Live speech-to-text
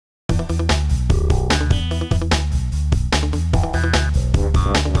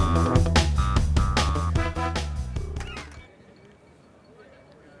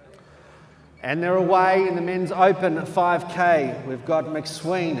And they're away in the men's open 5K. We've got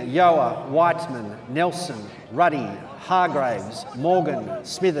McSween, Yoa, Wightman, Nelson, Ruddy, Hargreaves, Morgan,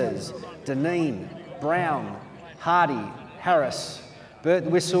 Smithers, Dineen, Brown, Hardy, Harris,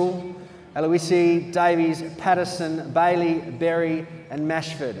 Birtwhistle, Aloisio, Davies, Patterson, Bayley, Berry and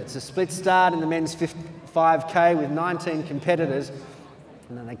Mashford. It's a split start in the men's 5K with 19 competitors.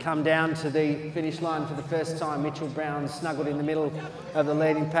 And then they come down to the finish line for the first time. Mitchell Brown snuggled in the middle of the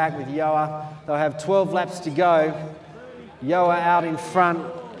leading pack with Yoa. They'll have 12 laps to go. Yoa out in front.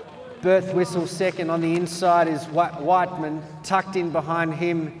 Birtwhistle second. On the inside is Wightman. Tucked in behind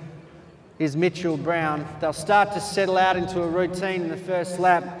him is Mitchell Brown. They'll start to settle out into a routine in the first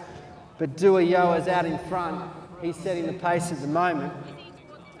lap, but Duer Yoa's out in front. He's setting the pace at the moment.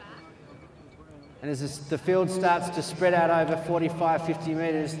 And as the field starts to spread out over 45, 50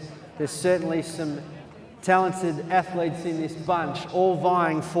 metres, there's certainly some talented athletes in this bunch, all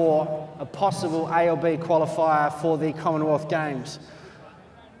vying for a possible A or B qualifier for the Commonwealth Games.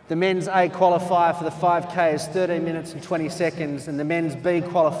 The men's A qualifier for the 5K is 13 minutes and 20 seconds, and the men's B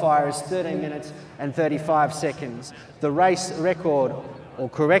qualifier is 13 minutes and 35 seconds. The race record, or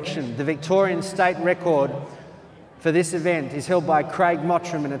correction, the Victorian state record for this event is held by Craig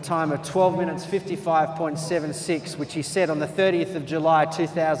Mottram in a time of 12 minutes 55.76, which he set on the 30th of July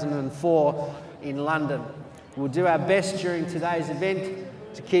 2004 in London. We'll do our best during today's event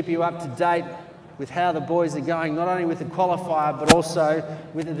to keep you up to date with how the boys are going, not only with the qualifier but also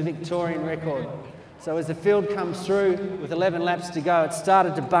with the Victorian record. So as the field comes through with 11 laps to go, it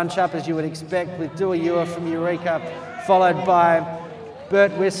started to bunch up as you would expect, with Duer from Eureka, followed by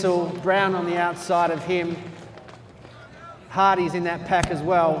Birtwhistle, Brown on the outside of him. Hardy's in that pack as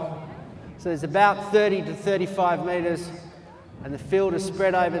well. So there's about 30 to 35 metres, and the field is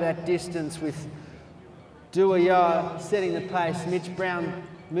spread over that distance with Duer setting the pace. Mitch Brown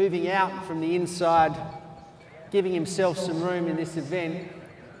moving out from the inside, giving himself some room in this event.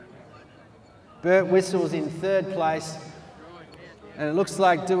 Birtwhistle's in third place, and it looks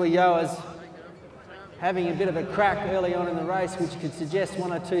like Duer's having a bit of a crack early on in the race, which could suggest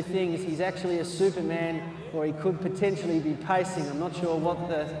one or two things. He's actually a Superman, or he could potentially be pacing. I'm not sure what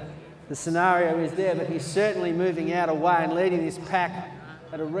the scenario is there, but he's certainly moving out away and leading this pack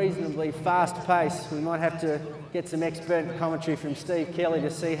at a reasonably fast pace. We might have to get some expert commentary from Steve Kelly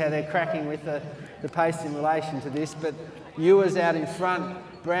to see how they're cracking with the pace in relation to this. But Ewer's out in front,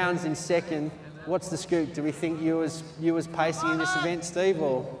 Brown's in second. What's the scoop? Do we think Ewer's pacing in this event, Steve?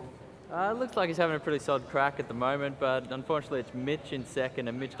 Or? It looks like he's having a pretty solid crack at the moment, but unfortunately it's Mitch in second,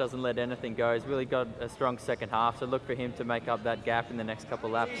 and Mitch doesn't let anything go. He's really got a strong second half, so look for him to make up that gap in the next couple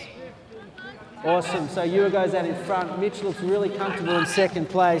of laps. Awesome. So Ewer goes out in front. Mitch looks really comfortable in second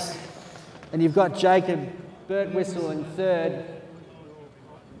place, and you've got Jacob Birtwhistle in third.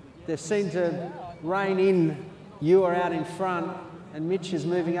 They seem to rein in Ewer out in front, and Mitch is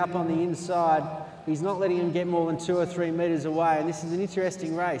moving up on the inside. He's not letting him get more than 2 or 3 metres away, and this is an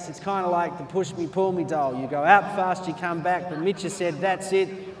interesting race. It's kind of like the push me, pull me doll. You go out fast, you come back, but Mitch has said, that's it.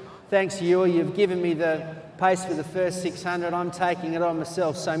 Thanks, Ewer, you've given me the pace for the first 600. I'm taking it on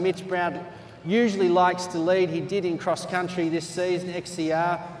myself. So Mitch Brown usually likes to lead. He did in cross country this season,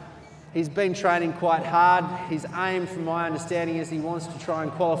 XCR. He's been training quite hard. His aim, from my understanding, is he wants to try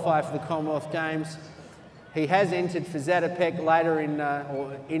and qualify for the Commonwealth Games. He has entered for Zatopek later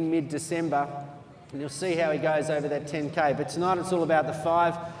in mid-December. And you'll see how he goes over that 10K. But tonight it's all about the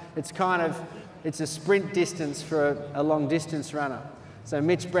 5. It's a sprint distance for a long distance runner. So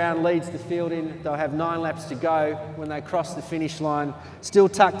Mitch Brown leads the field in. They'll have 9 laps to go when they cross the finish line. Still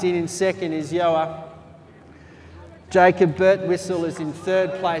tucked in second is Yoa. Jacob Birtwhistle is in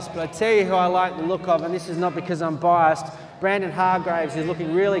third place. But I tell you who I like the look of, and this is not because I'm biased. Brandon Hargreaves is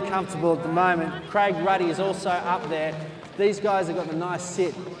looking really comfortable at the moment. Craig Ruddy is also up there. These guys have got a nice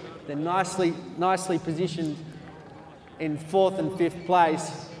sit. They're nicely positioned in 4th and 5th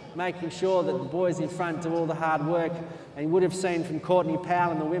place, making sure that the boys in front do all the hard work. And you would have seen from Courtney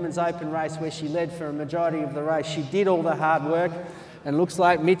Powell in the women's open race, where she led for a majority of the race. She did all the hard work, and looks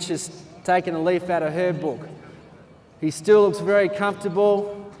like Mitch has taken a leaf out of her book. He still looks very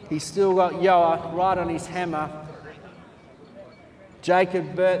comfortable. He's still got Yoa right on his hammer.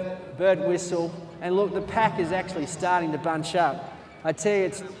 Jacob Birtwhistle, and look, the pack is actually starting to bunch up. I tell you,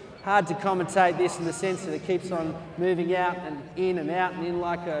 it's hard to commentate this in the sense that it keeps on moving out and in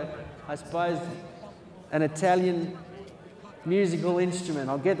like I suppose, an Italian musical instrument.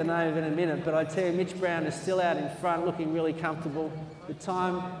 I'll get the name of it in a minute, but I tell you, Mitch Brown is still out in front, looking really comfortable. The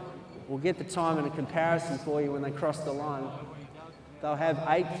time, we'll get the time in a comparison for you when they cross the line. They'll have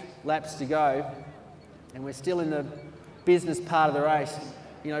 8 laps to go, and we're still in the business part of the race.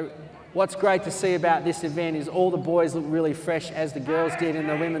 You know, What's great to see about this event is all the boys look really fresh, as the girls did in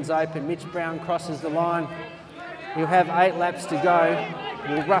the Women's Open. Mitch Brown crosses the line. He'll have 8 laps to go.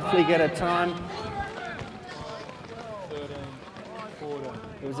 We'll roughly get a time.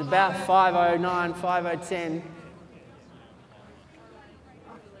 It was about 5:09, 5:10.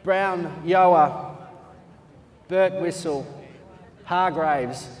 Brown, Yoa, Birtwhistle,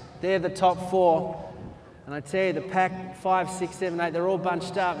 Hargreaves, they're the top 4. And I tell you, the pack 5, 6, 7, 8, they're all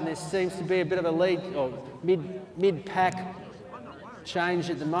bunched up, and there seems to be a bit of a lead or mid-pack change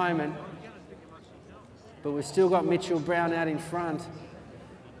at the moment. But we've still got Mitchell Brown out in front.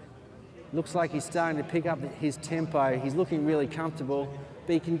 Looks like he's starting to pick up his tempo. He's looking really comfortable,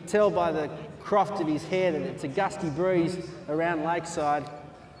 but you can tell by the croft of his hair that it's a gusty breeze around Lakeside,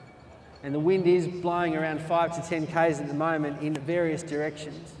 and the wind is blowing around 5 to 10 k's at the moment in various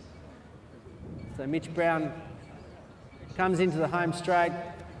directions. So Mitch Brown comes into the home straight.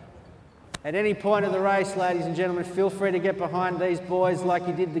 At any point of the race, ladies and gentlemen, feel free to get behind these boys like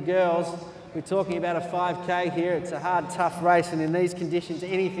you did the girls. We're talking about a 5k here. It's a hard, tough race, and in these conditions,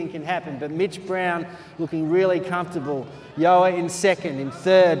 anything can happen. But Mitch Brown looking really comfortable. Yoa in second, in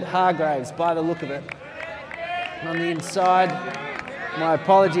third, Hargreaves, by the look of it. On the inside, my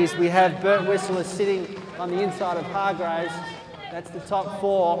apologies, we have Birtwhistle sitting on the inside of Hargreaves. That's the top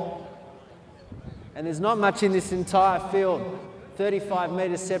 4. And there's not much in this entire field. 35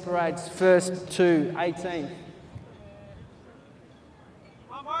 metres separates first to 18th.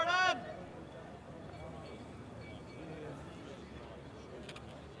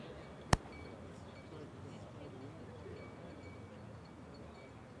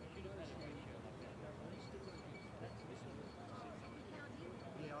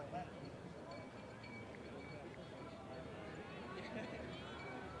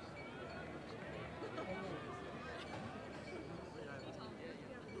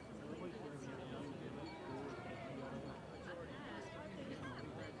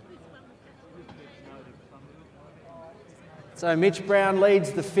 So Mitch Brown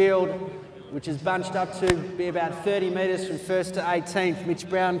leads the field, which is bunched up to be about 30 metres from first to 18th. Mitch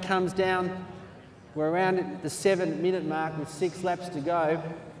Brown comes down. We're around the 7-minute mark with 6 laps to go.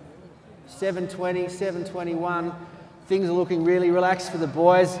 7:20, 7:21. Things are looking really relaxed for the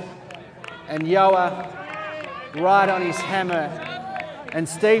boys. And Yoa right on his hammer. And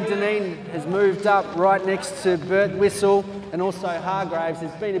Steve Dineen has moved up right next to Birtwhistle and also Hargreaves.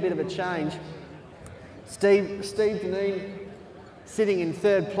 There's been a bit of a change. Steve Dineen sitting in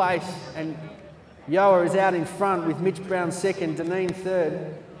third place, and Yoa is out in front with Mitch Brown second, Dineen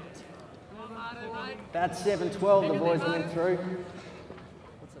third. About 7:12 the boys went through.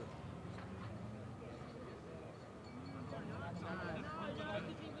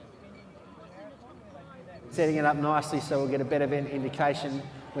 Setting it up nicely so we'll get a better indication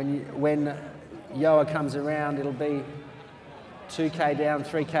when Yoa comes around. It'll be 2k down,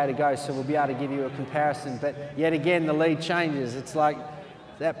 3k to go, so we'll be able to give you a comparison. But yet again, the lead changes. It's like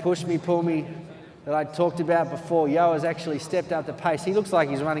that push me, pull me that I talked about before. Yoa's actually stepped up the pace. He looks like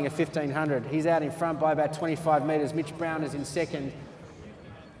he's running a 1500. He's out in front by about 25 metres. Mitch Brown is in second.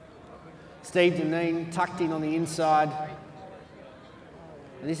 Steve Dineen tucked in on the inside.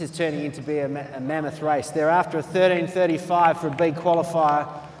 And this is turning into be a mammoth race. They're after a 13:35 for a B qualifier.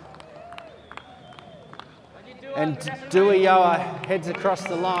 And Duer Yoa heads across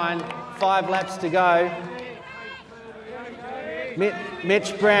the line, 5 laps to go.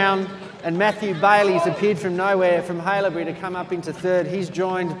 Mitch Brown and Matthew Bayley's appeared from nowhere from Haileybury to come up into third. He's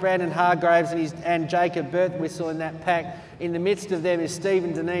joined Brandon Hargreaves and Jacob Birtwhistle in that pack. In the midst of them is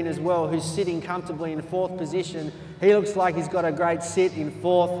Stephen Dineen as well, who's sitting comfortably in 4th position. He looks like he's got a great sit in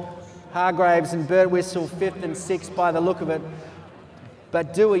 4th. Hargreaves and Birtwhistle 5th and 6th by the look of it.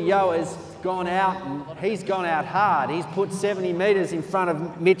 But Duer Yoa's gone out, and he's gone out hard. He's put 70 metres in front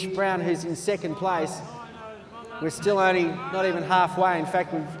of Mitch Brown, who's in second place. We're still only not even halfway. In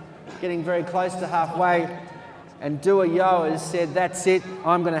fact, we're getting very close to halfway. And Duer Yoa has said, that's it,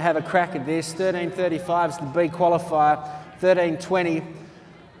 I'm going to have a crack at this. 13:35 is the B qualifier. 13:20.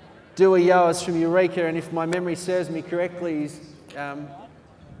 Duer Yoa's from Eureka, and if my memory serves me correctly, he's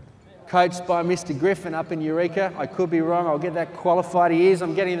coached by Mr. Griffin up in Eureka. I could be wrong, I'll get that qualified. He is,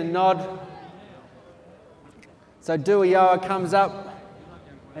 I'm getting the nod. So Duer Yoa comes up,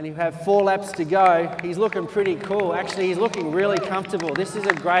 and he'll have 4 laps to go. He's looking pretty cool. Actually, he's looking really comfortable. This is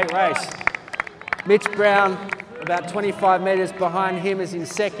a great race. Mitch Brown, about 25 metres behind him, is in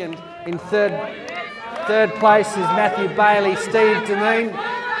second. In third place is Matthew Bayley, Steve Dineen.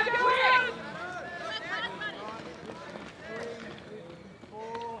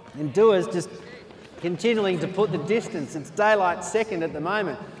 And Duer's just continuing to put the distance. It's daylight second at the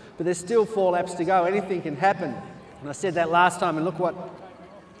moment. but there's still 4 laps to go. Anything can happen. And I said that last time, and look what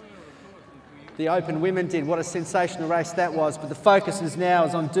the Open Women did. What a sensational race that was. But the focus is now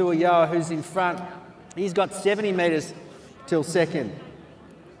on Duer, who's in front. He's got 70 metres till second.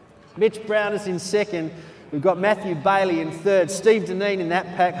 Mitch Brown is in second. We've got Matthew Bayley in third. Steve Dineen in that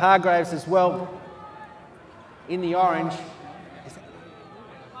pack. Hargreaves as well in the orange.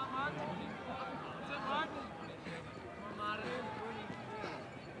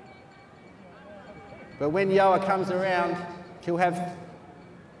 But when Yoa comes around, he'll have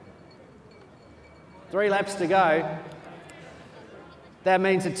 3 laps to go. That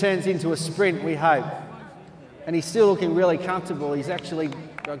means it turns into a sprint, we hope. And he's still looking really comfortable. He's actually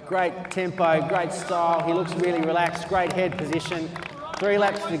got great tempo, great style. He looks really relaxed, great head position. 3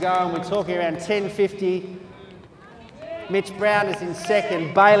 laps to go, and we're talking around 10:50. Mitch Brown is in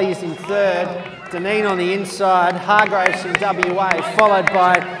second, Bayley is in third, Dineen on the inside, Hargreaves from WA, followed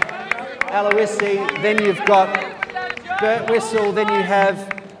by Aloisio. Then you've got Birtwhistle, then you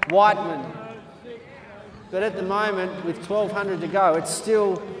have Wightman. But at the moment, with 1,200 to go, it's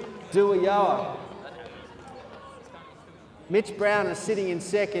still Duer. Mitch Brown is sitting in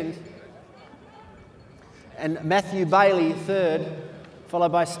second, and Matthew Bayley third,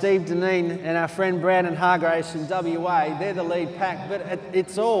 followed by Steve Dineen and our friend Brandon Hargreaves from WA. They're the lead pack, but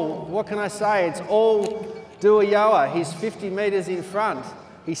it's all, what can I say? It's all Duer. He's 50 metres in front.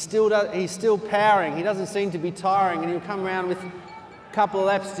 He's still powering. He doesn't seem to be tiring, and he'll come around with a couple of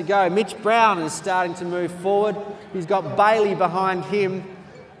laps to go. Mitch Brown is starting to move forward. He's got Bayley behind him.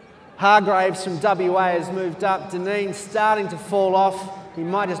 Hargreaves from WA has moved up. Dineen starting to fall off. He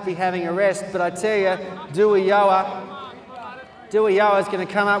might just be having a rest, but I tell you, Duer is going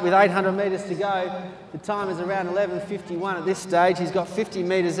to come up with 800 metres to go. The time is around 11:51 at this stage. He's got 50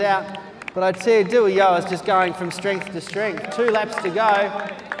 metres out. But I tell you, Duer is just going from strength to strength. 2 laps to go.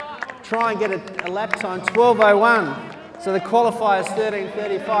 Try and get a lap time, 12:01. So the qualifier's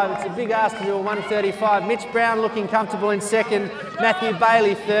 13:35. It's a big ask to do a 1:35. Mitch Brown looking comfortable in second. Matthew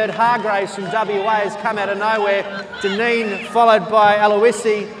Bayley third. Hargreaves from WA has come out of nowhere. Dineen followed by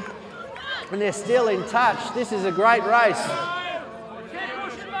Aloisio. And they're still in touch. This is a great race.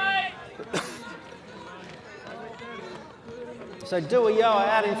 So Duer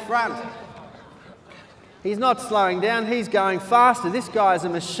out in front. He's not slowing down, he's going faster. This guy's a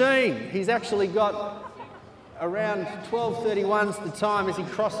machine. He's actually got around 12:31's the time as he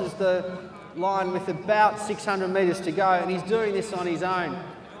crosses the line with about 600 metres to go, and he's doing this on his own.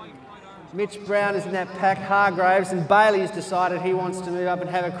 Mitch Brown is in that pack, Hargreaves, and Bayley's decided he wants to move up and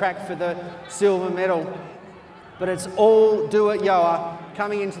have a crack for the silver medal. But it's all Duer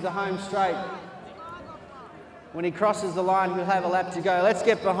coming into the home straight. When he crosses the line, he'll have a lap to go. Let's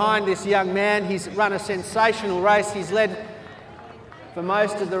get behind this young man. He's run a sensational race. He's led for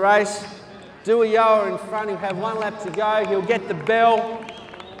most of the race. Duer in front, he'll have 1 lap to go. He'll get the bell.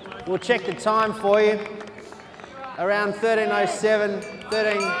 We'll check the time for you. Around 13:07,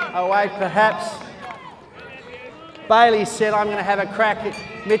 13:08 perhaps. Bayley said, I'm going to have a crack at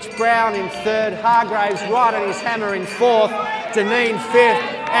Mitch Brown in third. Hargreaves right on his hammer in fourth. Dineen fifth.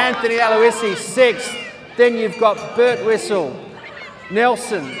 Anthony Aloisio sixth. Then you've got Birtwhistle,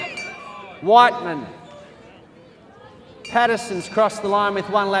 Nelson, Wightman. Patterson's crossed the line with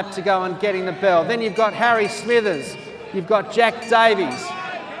 1 lap to go and getting the bell. Then you've got Harry Smithers. You've got Jack Davies.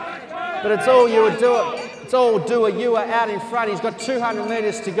 But it's all Duer out in front. He's got 200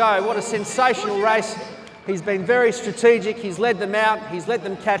 metres to go. What a sensational race. He's been very strategic. He's led them out. He's let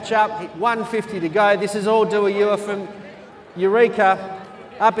them catch up. 150 to go. This is all Duer from Eureka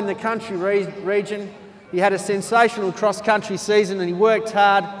up in the country region. He had a sensational cross-country season and he worked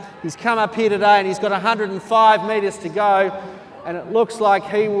hard. He's come up here today and he's got 105 metres to go, and it looks like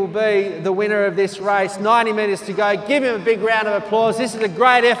he will be the winner of this race. 90 metres to go. Give him a big round of applause. This is a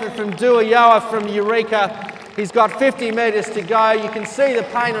great effort from Duer from Eureka. He's got 50 metres to go. You can see the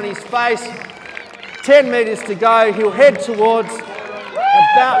pain on his face. 10 metres to go. He'll head towards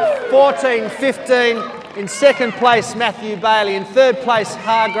about 14, 15. In second place, Matthew Bayley. In third place,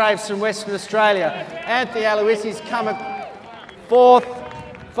 Hargreaves from Western Australia. Anthony Aloisio's come at fourth,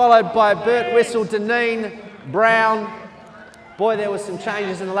 followed by Birtwhistle, Dineen, Brown. Boy, there were some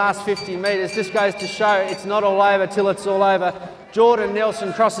changes in the last 50 metres. Just goes to show it's not all over till it's all over. Jordan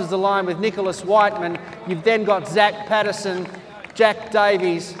Nelson crosses the line with Nicholas Wightman. You've then got Zach Patterson, Jack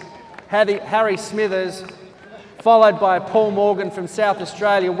Davies, Harry Smithers, followed by Paul Morgan from South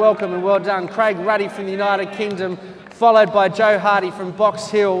Australia. Welcome and well done. Craig Ruddy from the United Kingdom, followed by Joe Hardy from Box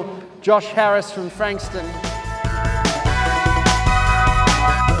Hill, Josh Harris from Frankston.